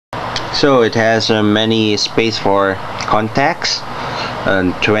So it has many space for contacts,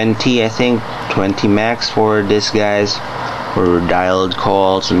 and 20 I think, 20 max for this guys, for dialed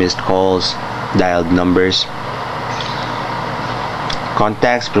calls, missed calls, dialed numbers.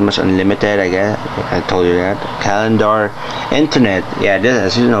 Contacts pretty much unlimited, I guess. I told you that. Calendar, internet. Yeah, this,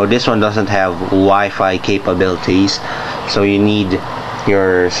 as you know, this one doesn't have Wi-Fi capabilities, so you need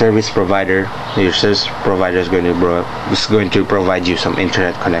your service provider. Your service provider is going to provide you some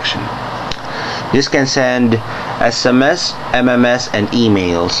internet connection. This can send SMS, MMS, and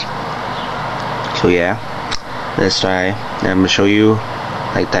emails. So yeah, let's try. I'm gonna show you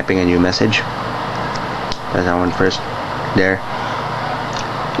like typing a new message. That's that one first. There.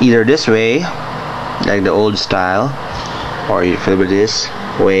 Either this way, like the old style, or you fill with this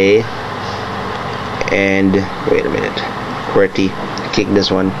way. And wait a minute, QWERTY, kick this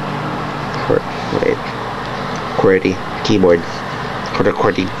one. Wait, QWERTY keyboard, for the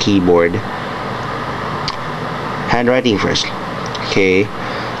QWERTY keyboard. Handwriting first. Okay,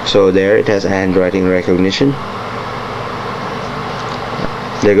 so there it has handwriting recognition.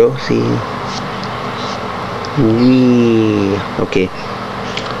 There you go. See. Wee. Okay.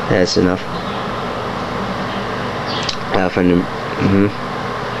 That's enough.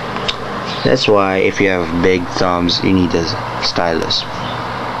 That's why if you have big thumbs, you need a stylus.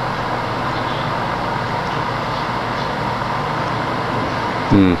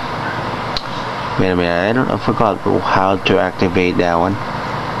 Wait a minute, I forgot how to activate that one.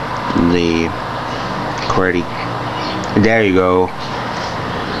 The QWERTY. There you go.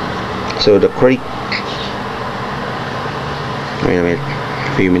 So the QWERTY. Wait a minute.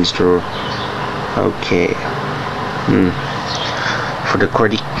 Few minutes to. Okay. For the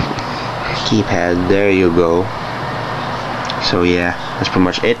QWERTY keypad, there you go. So yeah, that's pretty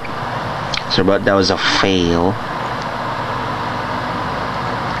much it. So but that was a fail.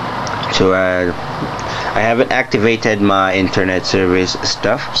 So I haven't activated my internet service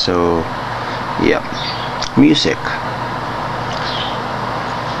stuff. So yeah, music.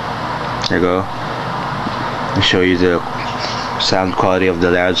 There you go. I'll show you the sound quality of the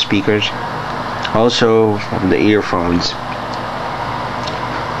loudspeakers, also of the earphones.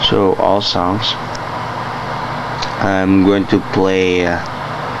 So all songs. I'm going to play I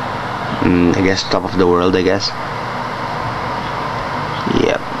guess Top of the World, I guess.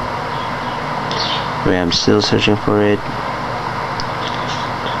 Yep. Wait, I'm still searching for it.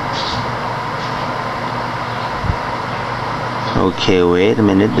 Okay, wait a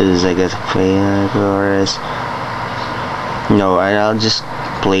minute. This is, I guess, chorus. No, I'll just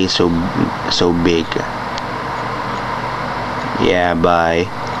play so big. Yeah, by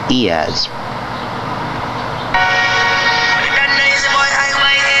Iaz.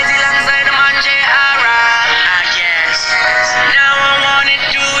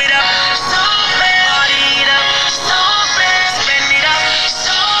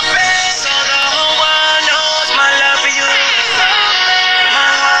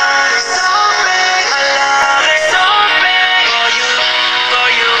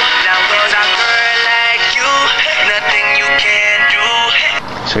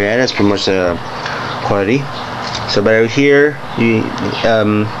 So yeah, that's pretty much the quality. So but here, the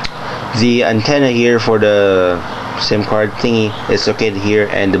antenna here for the SIM card thingy is located here,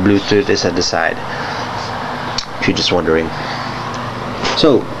 and the Bluetooth is at the side, if you're just wondering.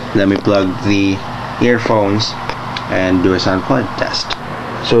 So let me plug the earphones and do a sound quality test.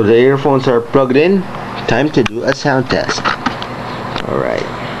 So the earphones are plugged in. Time to do a sound test. Alright.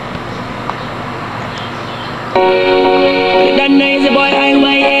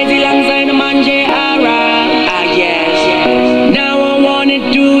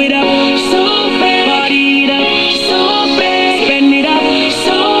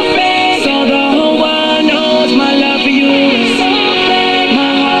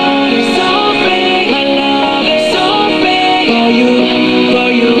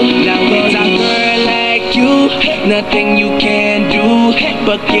 Nothing you can do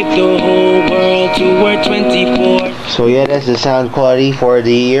but give the whole world to her 24. So yeah, that's the sound quality for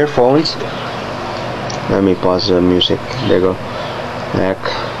the earphones. Let me pause the music. There you go. Back.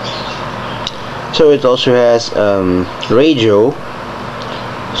 So it also has radio.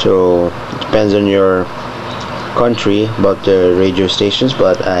 So it depends on your country about the radio stations,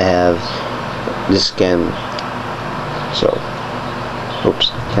 but I have this can. So,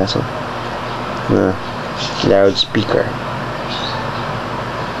 oops, cancel. Loudspeaker.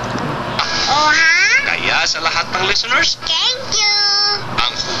 Kaya sa lahat ng listeners, Thank you!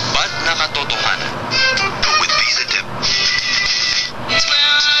 ang hubad na katotohanan. With Visa Tip.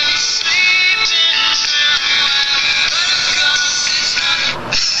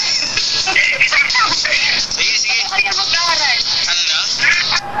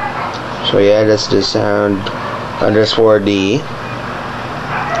 So yeah, that's the sound underscore the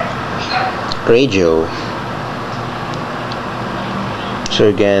radio. So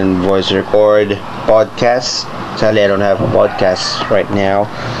again, voice record, podcasts. Sadly, I don't have a podcast right now,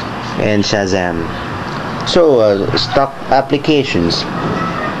 and Shazam. So stock applications.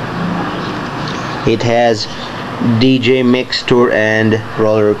 It has DJ Mix Tour and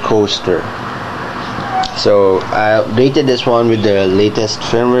Roller Coaster. So I updated this one with the latest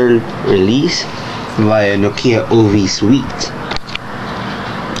firmware release via Nokia OV Suite.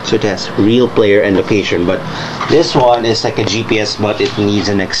 So it has real player and location, but this one is like a GPS, but it needs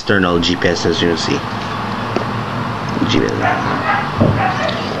an external GPS, as you can see.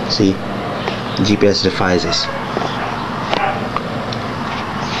 See, GPS devices.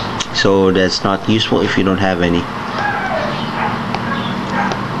 So that's not useful if you don't have any.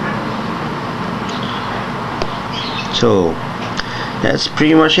 So that's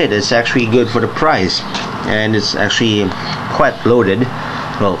pretty much it. It's actually good for the price, and it's actually quite loaded.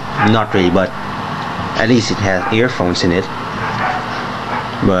 Well, not really, but at least it has earphones in it.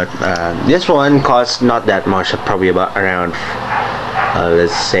 But this one costs not that much, probably about around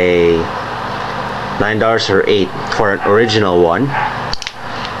let's say $9 or $8 for an original one.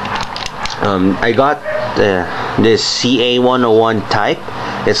 I got this CA101 type.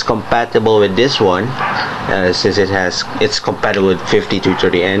 It's compatible with this one, since it's compatible with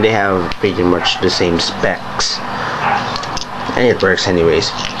 5230, and they have pretty much the same specs, and it works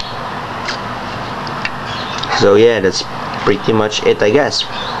anyways. So yeah, that's pretty much it, I guess.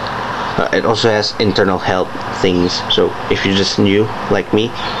 It also has internal help things, so if you're just new like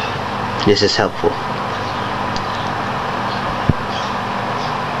me, this is helpful.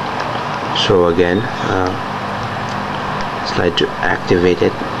 So again, slide to activate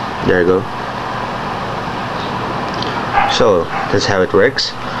it. There you go. So that's how it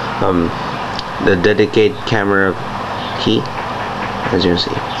works. The dedicated camera key, as you can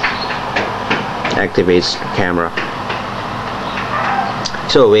see, activates the camera.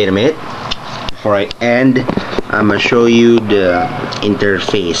 So wait a minute, before I end, I'm gonna show you the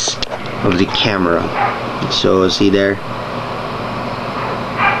interface of the camera. So see there,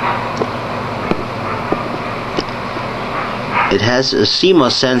 it has a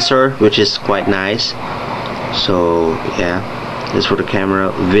CMOS sensor, which is quite nice. So yeah, this for the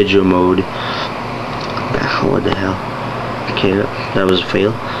camera. Video mode. What the hell? Okay, that was a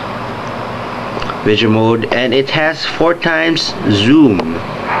fail. Video mode, and it has 4 times zoom,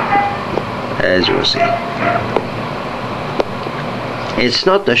 as you will see. It's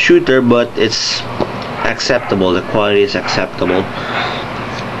not a shooter, but it's acceptable. The quality is acceptable.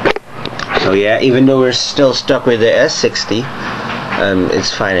 So yeah, even though we're still stuck with the S60,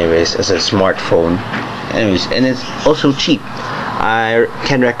 it's fine anyways as a smartphone. Anyways, and it's also cheap. I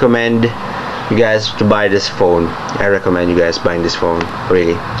can recommend you guys to buy this phone. I recommend you guys buying this phone.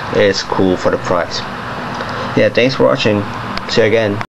 Really, it's cool for the price. Yeah, thanks for watching. See you again.